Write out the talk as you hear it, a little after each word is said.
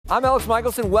I'm Elex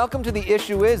Michaelson. Welcome to The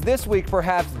Issue Is. This week,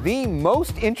 perhaps the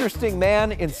most interesting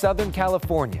man in Southern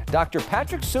California. Dr.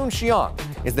 Patrick Soon-Shiong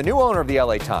is the new owner of the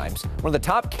LA Times, one of the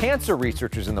top cancer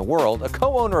researchers in the world, a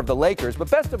co-owner of the Lakers, but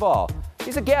best of all,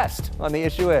 he's a guest on The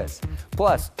Issue Is.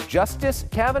 Plus, Justice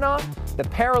Kavanaugh, the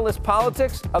perilous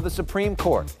politics of the Supreme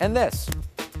Court, and this.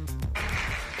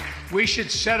 We should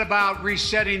set about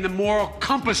resetting the moral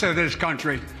compass of this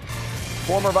country.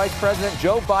 Former Vice President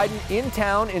Joe Biden in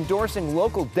town endorsing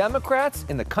local Democrats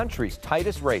in the country's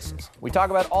tightest races. We talk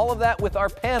about all of that with our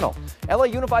panel. LA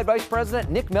Unified Vice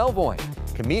President Nick Melvoin,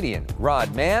 comedian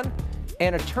Rod Mann,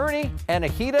 and attorney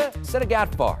Anahita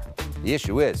Sedaghatfar. The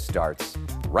Issue Is starts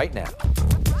right now.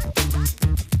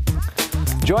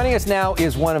 Joining us now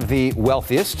is one of the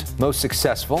wealthiest, most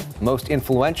successful, most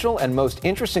influential, and most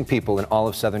interesting people in all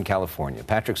of Southern California.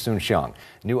 Patrick Soon-Shiong,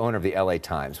 new owner of the LA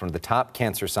Times, one of the top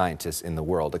cancer scientists in the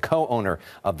world, a co-owner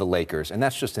of the Lakers, and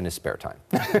that's just in his spare time.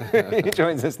 He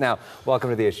joins us now.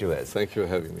 Welcome to The Issue Is. Thank you for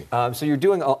having me. So you're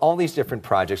doing all these different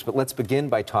projects, but let's begin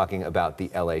by talking about the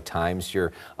LA Times.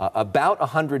 You're about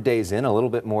 100 days in, a little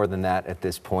bit more than that at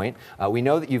this point. We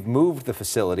know that you've moved the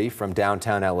facility from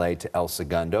downtown LA to El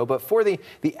Segundo, but for the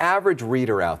average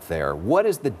reader out there, what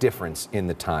is the difference in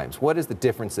the Times? What is the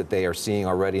difference that they are seeing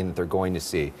already and that they're going to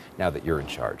see now that you're in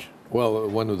charge? Well,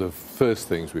 one of the first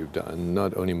things we've done,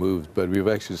 not only moved, but we've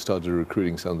actually started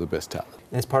recruiting some of the best talent.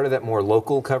 And as part of that more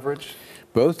local coverage?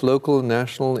 Both local,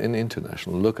 national, and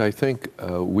international. Look, I think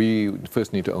we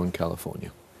first need to own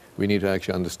California. We need to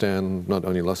actually understand not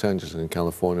only Los Angeles and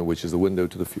California, which is the window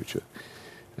to the future.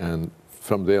 And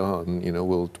from there on, you know,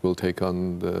 we'll take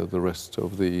on the rest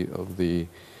of the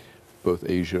both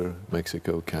Asia,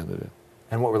 Mexico, Canada.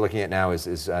 And what we're looking at now is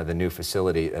the new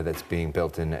facility that's being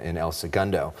built in El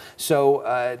Segundo.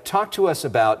 So talk to us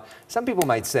about, some people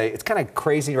might say it's kind of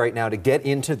crazy right now to get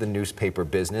into the newspaper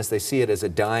business. They see it as a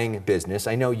dying business.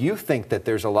 I know you think that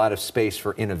there's a lot of space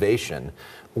for innovation.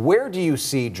 Where do you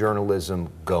see journalism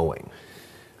going?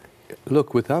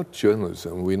 Look, without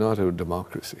journalism, we're not a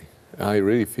democracy. I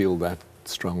really feel that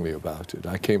strongly about it.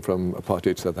 I came from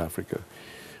apartheid South Africa.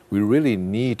 We really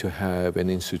need to have an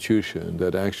institution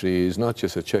that actually is not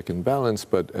just a check and balance,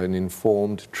 but an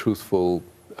informed, truthful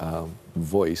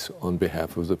voice on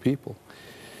behalf of the people.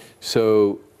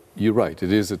 So you're right,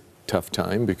 it is a tough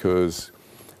time because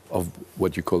of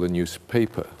what you call a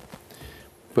newspaper.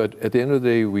 But at the end of the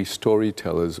day, we're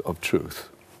storytellers of truth.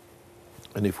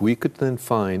 And if we could then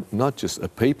find not just a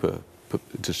paper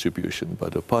distribution,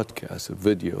 but a podcast, a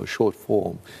video, short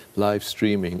form, live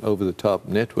streaming, over-the-top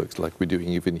networks like we're doing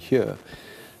even here.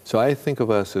 So I think of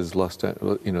us as the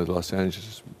Los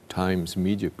Angeles Times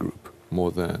Media Group more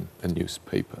than a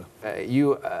newspaper.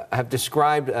 You have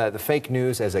described the fake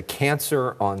news as a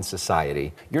cancer on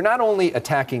society. You're not only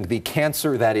attacking the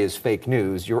cancer that is fake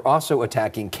news, you're also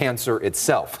attacking cancer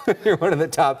itself. You're one of the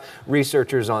top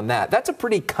researchers on that. That's a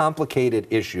pretty complicated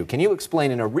issue. Can you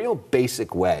explain in a real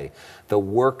basic way the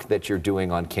work that you're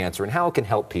doing on cancer and how it can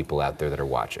help people out there that are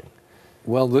watching?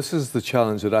 Well, this is the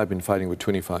challenge that I've been fighting with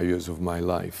 25 years of my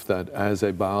life, that as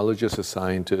a biologist, a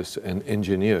scientist, an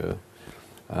engineer,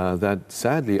 that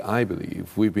sadly, I believe,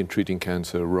 we've been treating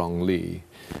cancer wrongly,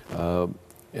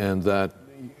 and that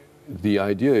the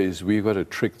idea is we've got to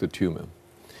trick the tumor.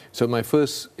 So my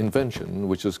first invention,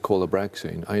 which is called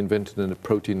Abraxane, I invented a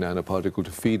protein nanoparticle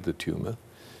to feed the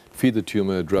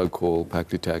tumor a drug called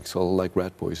paclitaxel, like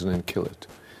rat poison, and kill it.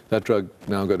 That drug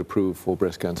now got approved for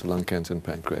breast cancer, lung cancer, and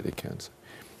pancreatic cancer.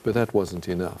 But that wasn't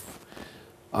enough.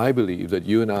 I believe that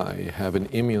you and I have an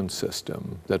immune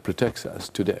system that protects us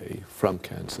today from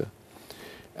cancer.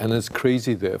 And it's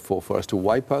crazy, therefore, for us to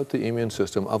wipe out the immune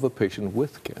system of a patient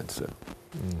with cancer.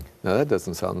 Now, that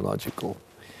doesn't sound logical.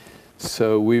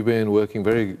 So we've been working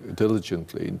very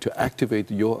diligently to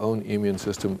activate your own immune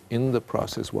system in the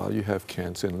process while you have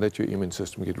cancer and let your immune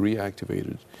system get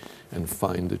reactivated and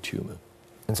find the tumor.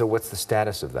 And so what's the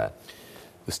status of that?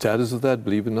 The status of that,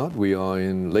 believe it or not, we are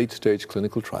in late-stage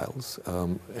clinical trials.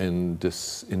 In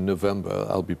November,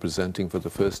 I'll be presenting for the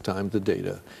first time the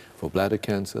data for bladder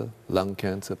cancer, lung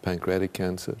cancer, pancreatic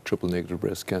cancer, triple-negative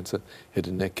breast cancer, head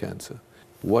and neck cancer.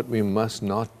 What we must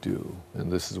not do,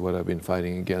 and this is what I've been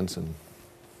fighting against, and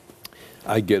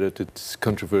I get it, it's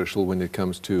controversial when it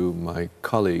comes to my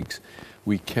colleagues,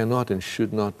 we cannot and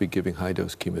should not be giving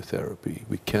high-dose chemotherapy.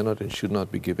 We cannot and should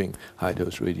not be giving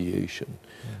high-dose radiation.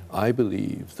 I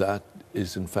believe that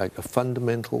is, in fact, a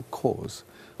fundamental cause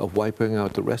of wiping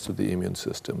out the rest of the immune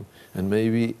system and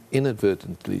maybe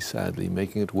inadvertently, sadly,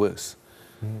 making it worse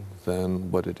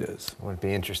than what it is. Well, it'd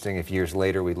be interesting if years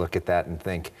later we look at that and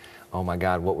think, oh my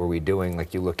God, what were we doing?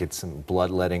 Like you look at some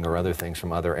bloodletting or other things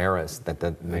from other eras that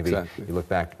maybe Exactly. you look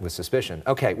back with suspicion.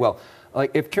 Okay, well,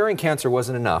 like if curing cancer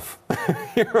wasn't enough,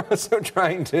 you're also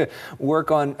trying to work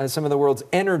on some of the world's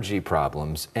energy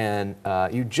problems. And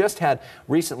you just had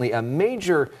recently a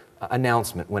major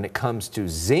announcement when it comes to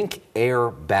zinc air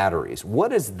batteries.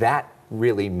 What does that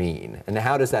really mean? And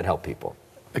how does that help people?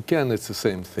 Again, it's the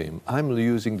same theme. I'm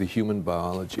using the human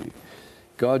biology.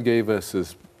 God gave us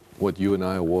this, what you and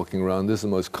I are walking around. This is the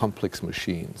most complex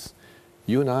machines.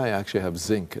 You and I actually have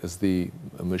zinc as the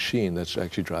machine that's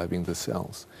actually driving the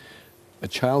cells. A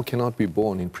child cannot be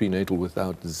born in prenatal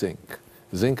without zinc.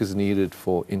 Zinc is needed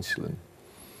for insulin.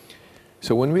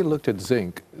 So when we looked at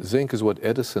zinc, zinc is what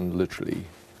Edison literally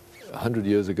 100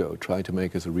 years ago tried to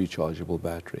make as a rechargeable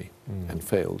battery and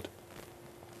failed.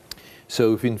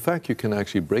 So if in fact you can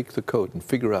actually break the code and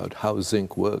figure out how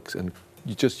zinc works, and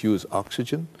you just use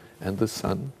oxygen and the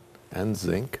sun and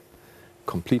zinc,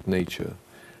 complete nature,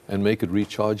 and make it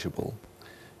rechargeable,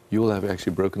 you will have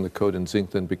actually broken the code, and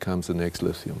zinc then becomes the next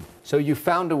lithium. So you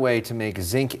found a way to make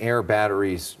zinc air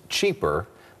batteries cheaper,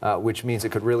 which means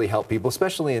it could really help people,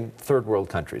 especially in third world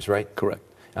countries, right? Correct.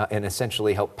 And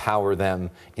essentially help power them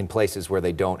in places where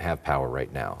they don't have power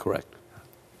right now. Correct.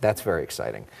 That's very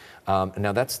exciting.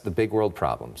 Now that's the big world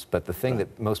problems, but the thing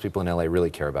that most people in LA really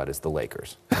care about is the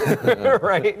Lakers,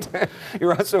 right?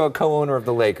 You're also a co-owner of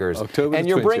the Lakers, and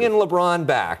you're bringing LeBron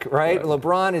back, right?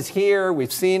 LeBron is here.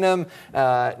 We've seen him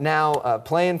now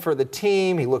playing for the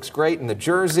team. He looks great in the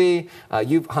jersey.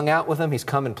 You've hung out with him. He's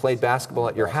come and played basketball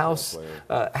at your house.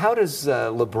 How does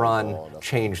LeBron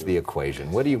change the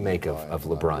equation? What do you make of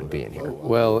LeBron being here?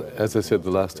 Well, as I said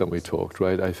the last time we talked,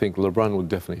 right, I think LeBron will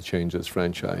definitely change this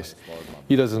franchise.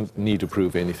 He doesn't need to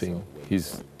prove anything. He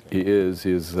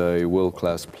is a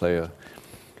world-class player.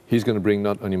 He's going to bring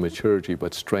not only maturity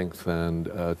but strength and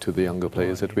to the younger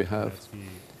players that we have.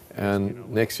 And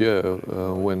next year,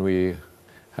 when we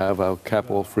have our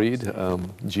cap all freed,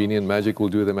 Genie and Magic will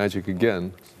do the magic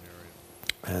again.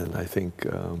 And I think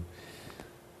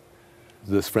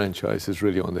this franchise is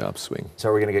really on the upswing. So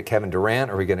are we going to get Kevin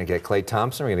Durant? Are we going to get Klay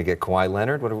Thompson? Are we going to get Kawhi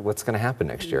Leonard? What's going to happen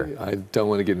next year? I don't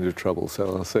want to get into trouble,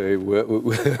 so I'll say...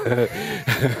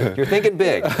 You're thinking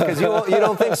big, because you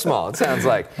don't think small, it sounds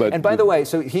like. And by the way,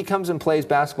 so he comes and plays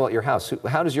basketball at your house.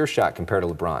 How does your shot compare to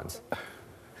LeBron's?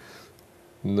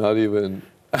 Not even...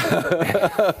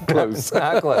 Close.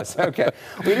 Close. Okay.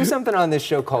 We do something on this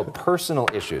show called Personal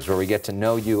Issues, where we get to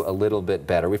know you a little bit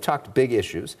better. We've talked big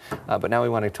issues, but now we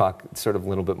want to talk sort of a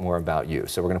little bit more about you.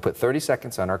 So we're going to put 30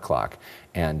 seconds on our clock,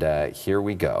 and here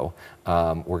we go.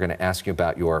 We're going to ask you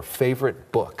about your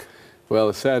favorite book.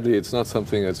 Well, sadly, it's not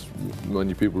something that's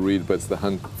many people read, but it's The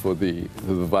Hunt for the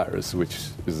Virus, which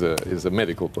is a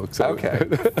medical book. So. Okay.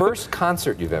 First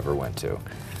concert you've ever went to?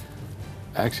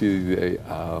 Actually,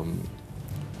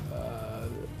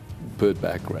 Burt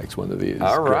Bacharach's one of these.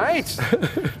 All right.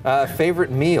 Favorite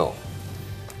meal?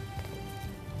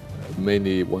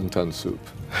 Mainly wonton soup.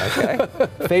 Okay.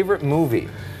 Favorite movie?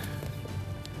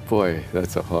 Boy,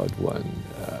 that's a hard one.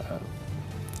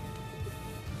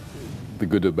 The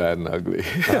Good, the Bad, and Ugly.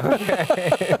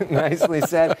 Okay. Nicely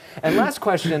said. And last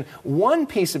question, one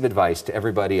piece of advice to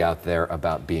everybody out there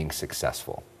about being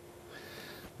successful.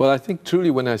 Well, I think truly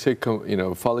when I say,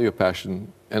 follow your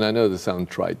passion, and I know this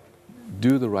sounds trite,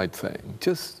 do the right thing.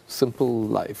 Just simple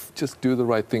life. Just do the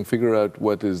right thing. Figure out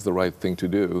what is the right thing to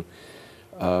do.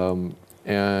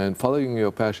 And following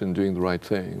your passion, doing the right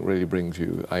thing, really brings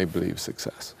you, I believe,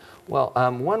 success. Well,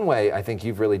 one way I think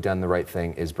you've really done the right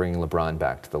thing is bringing LeBron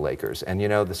back to the Lakers. And you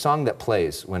know, the song that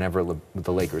plays whenever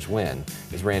the Lakers win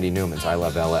is Randy Newman's I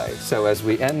Love LA. So as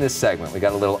we end this segment, we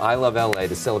got a little I Love LA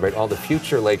to celebrate all the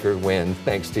future Laker wins,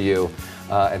 thanks to you.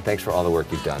 And thanks for all the work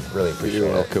you've done. Really appreciate it.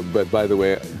 You're welcome. But by the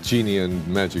way, Genie and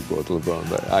Magic brought LeBron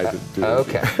back. I didn't do that.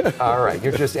 Okay. All right.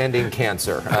 You're just ending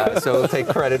cancer. So we'll take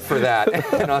credit for that.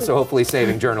 And also hopefully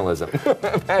saving journalism.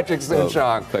 Patrick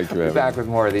Soon-Shiong. Thank you, We'll be back with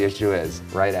more of The Issue Is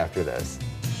right after this.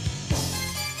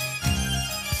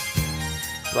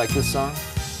 Like this song?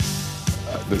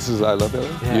 This is I Love LA?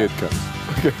 Yeah. Here it comes.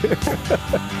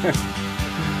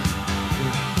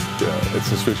 Yeah,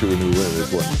 it's especially when we win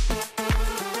as well.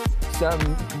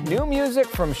 Some new music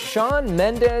from Shawn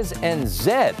Mendes and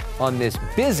Zedd on this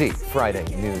busy Friday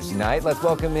news night. Let's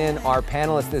welcome in our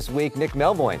panelist this week, Nick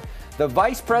Melvoin, the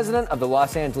Vice President of the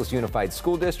Los Angeles Unified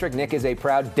School District. Nick is a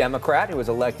proud Democrat who was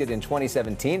elected in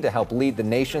 2017 to help lead the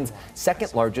nation's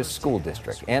second largest school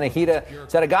district. Anahita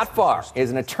Sedaghatfar is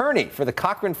an attorney for the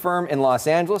Cochran firm in Los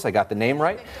Angeles. I got the name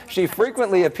right. She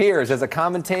frequently appears as a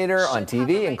commentator on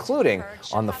TV, including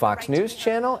on the Fox News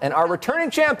channel. And our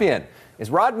returning champion is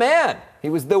Rod Mann, He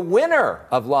was the winner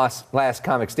of Last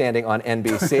Comic Standing on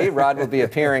NBC. Rod will be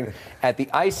appearing at the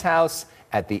Ice House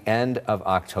at the end of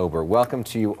October. Welcome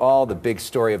to you all. The big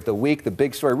story of the week, the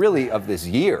big story really of this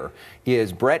year,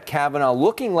 is Brett Kavanaugh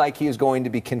looking like he is going to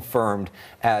be confirmed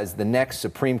as the next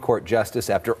Supreme Court justice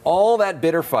after all that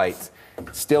bitter fight.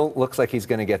 Still looks like he's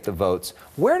going to get the votes.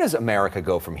 Where does America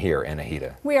go from here,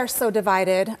 Anahita? We are so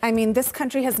divided. I mean, this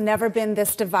country has never been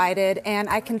this divided. And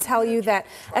I can tell you that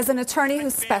as an attorney who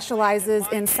specializes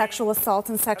in sexual assault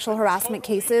and sexual harassment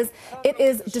cases, it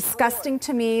is disgusting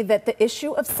to me that the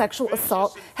issue of sexual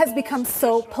assault has become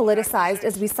so politicized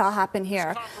as we saw happen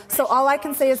here. So all I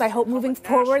can say is I hope moving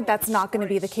forward that's not going to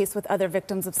be the case with other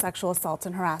victims of sexual assault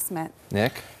and harassment.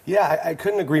 Nick? Yeah, I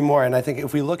couldn't agree more. And I think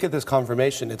if we look at this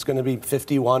confirmation, it's going to be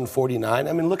 51-49.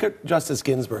 I mean, look at Justice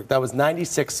Ginsburg. That was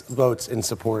 96 votes in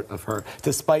support of her,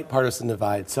 despite partisan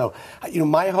divide. So,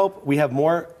 my hope, we have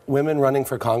more women running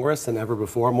for Congress than ever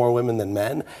before, more women than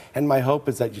men. And my hope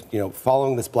is that,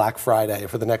 following this Black Friday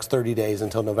for the next 30 days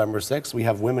until November 6th, we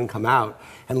have women come out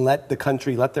and let the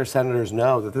country, let their senators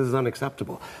know that this is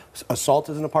unacceptable. Assault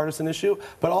isn't a partisan issue,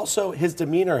 but also his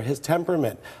demeanor, his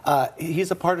temperament.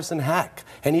 He's a partisan hack.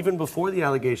 And even before the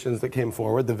allegations that came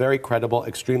forward, the very credible,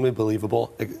 extremely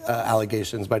believable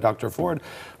allegations by Dr. Ford,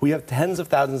 we have tens of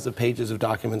thousands of pages of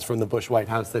documents from the Bush White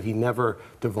House that he never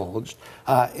divulged.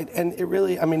 And it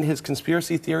really, his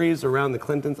conspiracy theories around the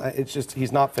Clintons, it's just,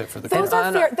 he's not fit for the Those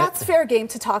are fair, that's fair game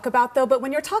to talk about, though. But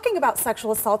when you're talking about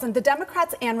sexual assault, and the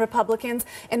Democrats and Republicans,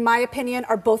 in my opinion,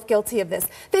 are both guilty of this.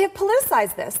 They have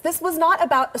politicized this. This was not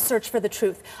about a search for the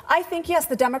truth. I think, yes,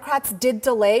 the Democrats did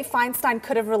delay. Feinstein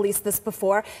could have released this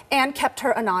before and kept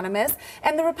her anonymous.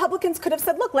 And the Republicans could have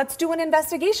said, look, let's do an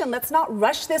investigation. Let's not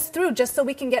rush this through just so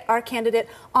we can get our candidate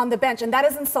on the bench. And that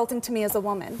is insulting to me as a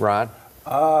woman. Rod?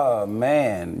 Oh,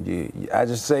 man. I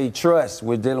just say trust.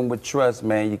 We're dealing with trust,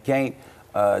 man. You can't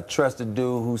trust a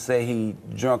dude who say he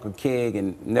drunk a keg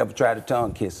and never tried to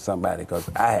tongue kiss somebody, because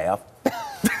I have.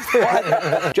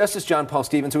 Justice John Paul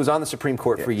Stevens, who was on the Supreme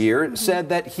Court for years, said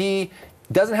that he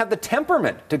doesn't have the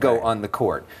temperament to go on the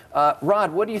court.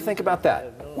 Rod, what do you think about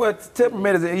that? Well,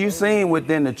 temperament is, you seen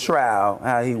within the trial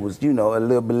how he was, a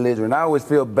little belligerent. I always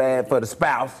feel bad for the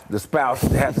spouse. The spouse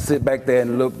has to sit back there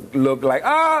and look like,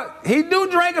 he do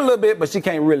drink a little bit, but she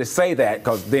can't really say that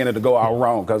because then it'll go all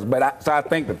wrong. So I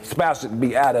think the spouse should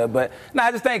be out of it. But no,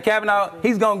 I just think Kavanaugh,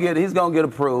 he's gonna get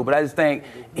approved. But I just think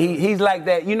he's like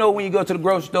that. When you go to the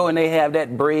grocery store and they have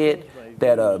that bread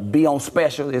that be on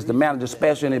special, it's the manager's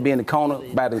special, and it be in the corner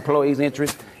by the employee's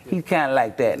interest. He's kind of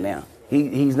like that now.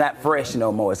 He's not fresh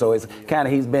no more, so it's kind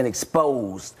of, he's been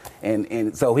exposed,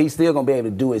 and so he's still gonna be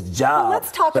able to do his job. Well,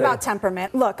 let's talk about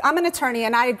temperament. Look, I'm an attorney,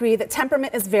 and I agree that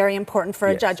temperament is very important for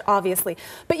a judge, obviously.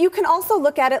 But you can also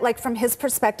look at it like from his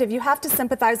perspective. You have to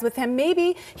sympathize with him.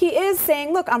 Maybe he is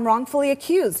saying, look, I'm wrongfully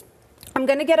accused. I'm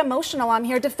going to get emotional. I'm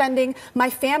here defending my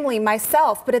family,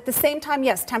 myself. But at the same time,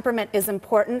 yes, temperament is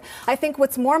important. I think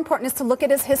what's more important is to look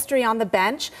at his history on the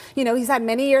bench. He's had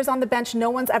many years on the bench. No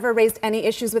one's ever raised any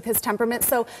issues with his temperament.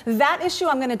 So that issue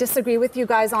I'm going to disagree with you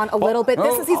guys on a little bit.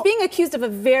 He's being accused of a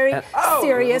very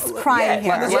serious crime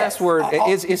here. Last word,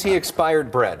 is he expired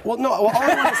bread? Well, no, all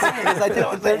I want to say is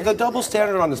I think the double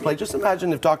standard on display. Just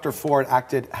imagine if Dr. Ford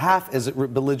acted half as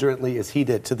belligerently as he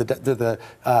did to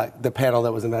the panel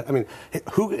that was in that.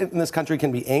 Who in this country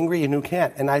can be angry and who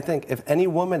can't? And I think if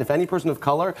any person of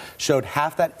color showed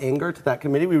half that anger to that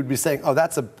committee, we would be saying, oh,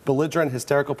 that's a belligerent,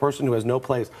 hysterical person who has no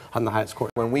place on the highest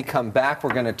court. When we come back,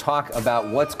 we're going to talk about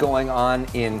what's going on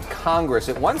in Congress.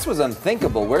 It once was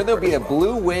unthinkable where there'll be a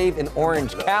blue wave in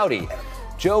Orange County.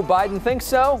 Joe Biden thinks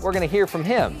so. We're going to hear from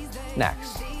him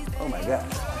next. Oh, my God.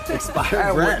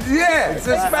 Expired bread. Yeah, it's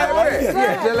expired bread.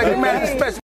 Yeah, just like a man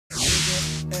special.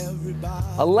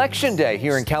 Election day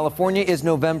here in California is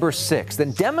November 6th,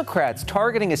 and Democrats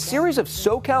targeting a series of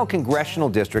SoCal congressional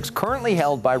districts currently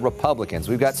held by Republicans.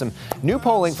 We've got some new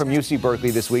polling from UC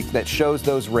Berkeley this week that shows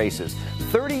those races.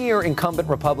 30-year incumbent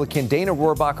Republican Dana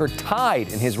Rohrabacher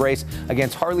tied in his race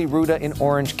against Harley Ruda in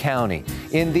Orange County.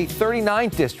 In the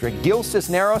 39th district, Gil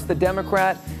Cisneros, the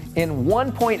Democrat, in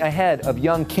 1 point ahead of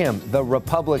Young Kim, the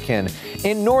Republican.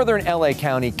 In northern LA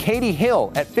County, Katie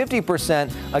Hill at 50%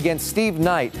 against Steve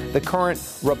Knight, the current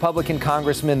Republican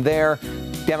congressman there.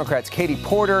 Democrats Katie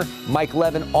Porter, Mike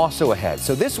Levin also ahead.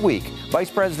 So this week, Vice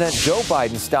President Joe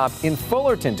Biden stopped in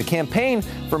Fullerton to campaign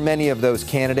for many of those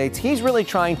candidates. He's really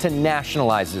trying to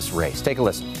nationalize this race. Take a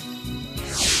listen.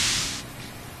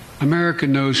 America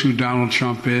knows who Donald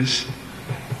Trump is.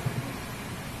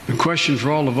 The question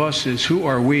for all of us is, who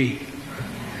are we?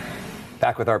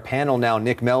 Back with our panel now,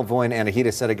 Nick Melvoin, Anahita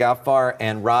Sedaghatfar,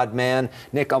 and Rod Mann.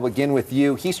 Nick, I'll begin with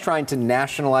you. He's trying to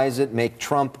nationalize it, make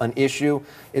Trump an issue.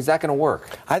 Is that going to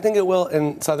work? I think it will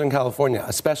in Southern California,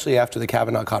 especially after the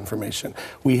Kavanaugh confirmation.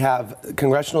 We have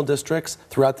congressional districts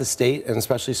throughout the state, and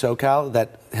especially SoCal,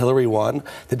 that Hillary won.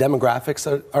 The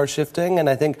demographics are shifting, and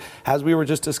I think, as we were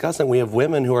just discussing, we have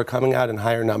women who are coming out in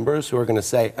higher numbers who are going to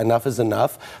say enough is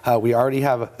enough. We already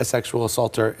have a sexual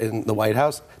assaulter in the White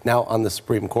House, now on the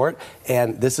Supreme Court,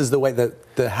 and this is the way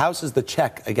that the House is the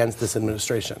check against this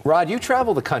administration. Rod, you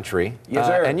travel the country, yes,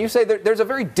 sir. And you say there's a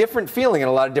very different feeling in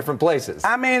a lot of different places.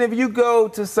 I mean, if you go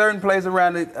to certain places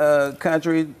around the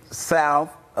country, South,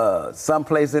 some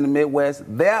place in the Midwest,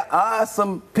 there are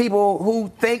some people who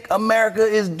think America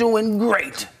is doing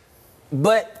great.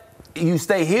 But you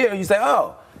stay here, you say,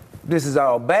 oh, this is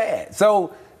all bad.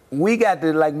 So we got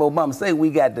to, like Obama said,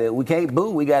 we can't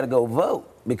boo, we got to go vote.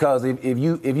 Because if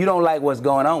you don't like what's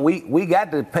going on, we got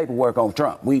the paperwork on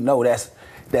Trump. We know that's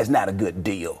not a good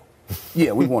deal.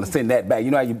 Yeah, we want to send that back.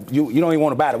 You know how you don't even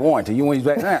want to buy the warranty. You want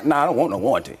to say, no, I don't want no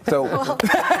warranty. So, But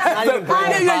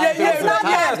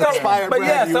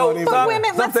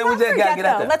women, let's not forget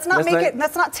though.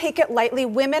 Let's not take it lightly.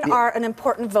 Women are an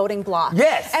important voting bloc.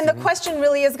 Yes. And the question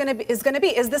really is going to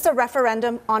be, is this a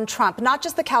referendum on Trump? Not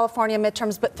just the California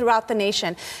midterms, but throughout the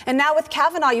nation. And now with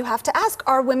Kavanaugh, you have to ask,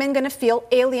 are women going to feel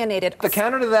alienated? The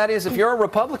counter to that is, if you're a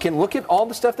Republican, look at all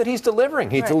the stuff that he's delivering.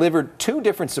 He's delivered 2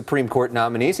 different Supreme Court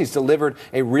nominees. He's delivered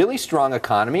a really strong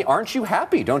economy. Aren't you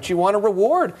happy? Don't you want to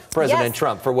reward President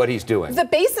Trump for what he's doing? The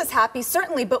base is happy,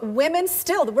 certainly, but women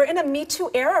still, we're in a Me Too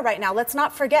era right now. Let's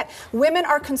not forget, women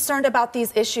are concerned about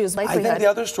these issues. I think the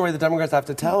other story the Democrats have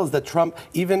to tell is that Trump,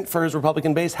 even for his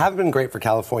Republican base, haven't been great for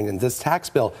Californians. This tax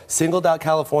bill singled out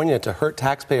California to hurt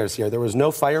taxpayers here. There was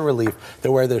no fire relief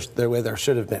where there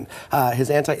should have been. His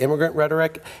anti-immigrant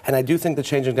rhetoric, and I do think the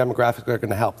changing demographics are going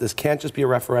to help. This can't just be a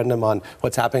referendum on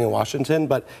what's happening in Washington,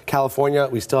 but California,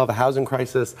 we still have a housing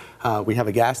crisis. We have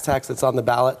a gas tax that's on the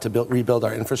ballot to rebuild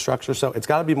our infrastructure. So it's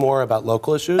got to be more about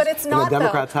local issues. But it's not, and the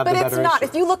Democrats have the better issue.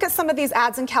 If you look at some of these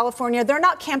ads in California, they're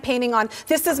not campaigning on,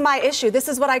 this is my issue, this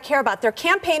is what I care about. They're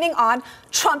campaigning on,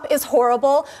 Trump is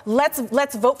horrible. Let's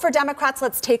vote for Democrats.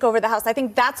 Let's take over the House. I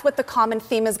think that's what the common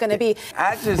theme is going to be.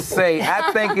 I just say,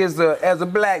 I think as a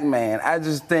black man, I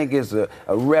just think it's a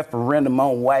referendum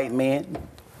on white men.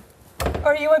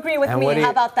 Or you agree with me? How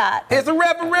about that? It's a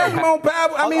referendum on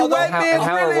power. I mean, white men.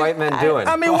 How are white men doing?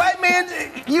 I mean, white men,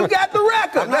 you got the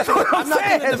record. That's what I'm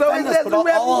saying. So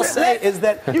all I'll say is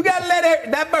that you got to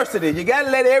let diversity. You got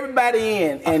to let everybody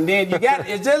in, and then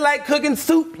it's just like cooking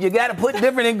soup. You got to put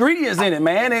different ingredients in it,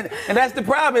 man. And that's the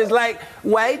problem. It's like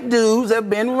white dudes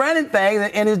have been running things,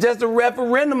 and it's just a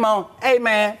referendum on, hey,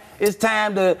 man, it's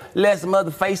time to let some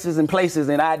other faces and places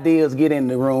and ideas get in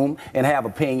the room and have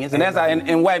opinions. And that's how,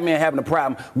 and white men having a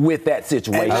problem with that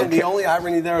situation. And the only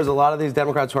irony there is a lot of these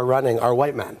Democrats who are running are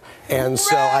white men. And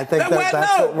so I think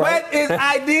that's white is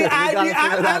idea.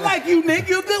 I like you, Nick.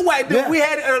 You're a good white dude. Yeah. We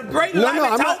had a great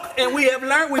live talk, and we have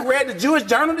learned. We read the Jewish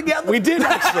Journal together. We did,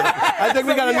 actually. I think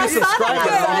we got a new subscriber.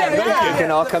 You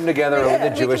can all come together over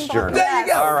the Jewish Journal. There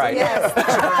you go. All right.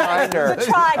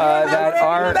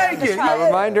 A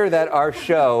reminder that our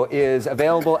show is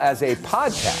available as a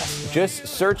podcast. Just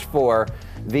search for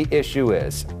The Issue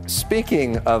Is.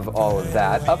 Speaking of all of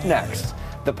that, up next,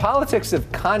 the politics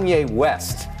of Kanye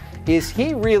West. Is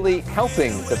he really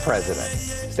helping the president?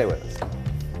 Stay with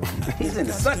us. He's in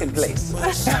the second place.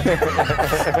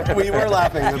 We were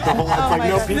laughing at the whole,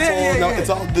 no people, it's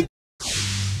all the...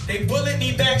 They bullied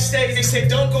me backstage. They said,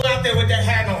 don't go out there with that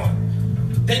hat on.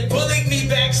 They bullied me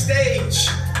backstage.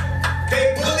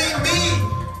 They bullied me.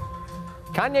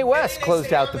 Kanye West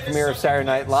closed out the premiere of Saturday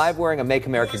Night Live wearing a Make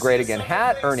America Great Again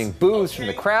hat, earning boos from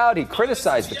the crowd. He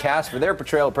criticized the cast for their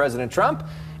portrayal of President Trump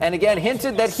and again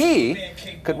hinted that he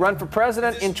could run for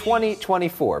president in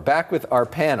 2024. Back with our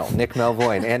panel, Nick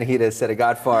Melvoin, Anahita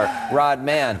Sedaghatfar, Rod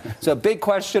Mann. So big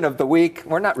question of the week,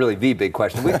 or not really the big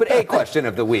question of the week, but a question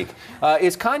of the week.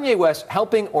 Is Kanye West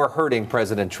helping or hurting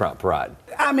President Trump, Rod?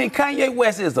 I mean, Kanye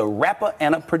West is a rapper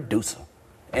and a producer.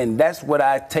 And that's what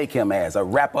I take him as, a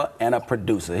rapper and a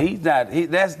producer. He's not,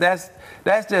 that's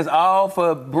just all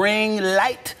for bring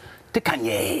light to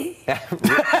Kanye.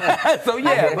 So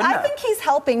yeah, I think he's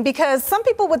helping because some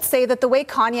people would say that the way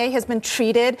Kanye has been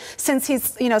treated since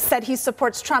he's, said he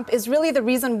supports Trump is really the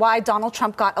reason why Donald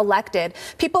Trump got elected.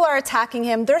 People are attacking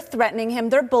him, they're threatening him,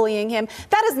 they're bullying him.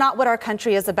 That is not what our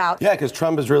country is about. Yeah, because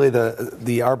Trump is really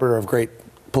the arbiter of great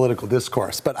political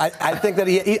discourse. But I think that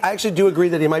I actually do agree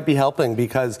that he might be helping,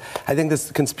 because I think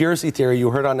this conspiracy theory you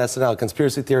heard on SNL,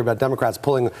 conspiracy theory about Democrats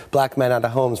pulling black men out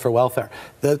of homes for welfare.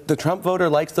 The Trump voter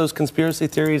likes those conspiracy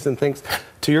theories and thinks,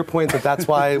 to your point, that's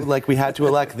why we had to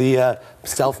elect the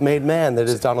self-made man that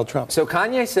is Donald Trump. So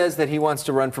Kanye says that he wants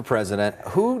to run for president.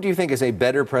 Who do you think is a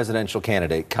better presidential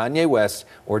candidate, Kanye West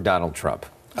or Donald Trump?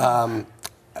 I'm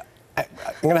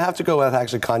going to have to go with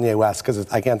actually Kanye West, because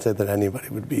I can't say that anybody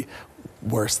would be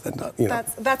worse than,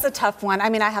 That's a tough one. I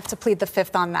mean, I have to plead the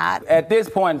fifth on that. At this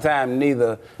point in time,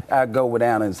 neither I go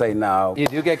down and say no. You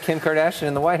do get Kim Kardashian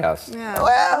in the White House. Yeah.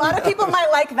 Well, a lot of people might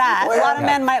like that. A lot of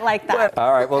men might like that.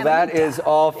 All right, well, that is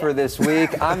all for this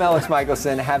week. I'm Elex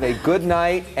Michaelson. Have a good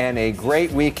night and a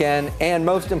great weekend. And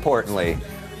most importantly,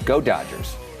 go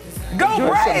Dodgers. Go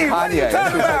Braves! What are you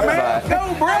talking about, man?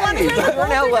 Go Braves! You're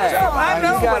in LA. I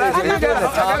know, but I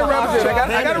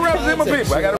got to represent my people.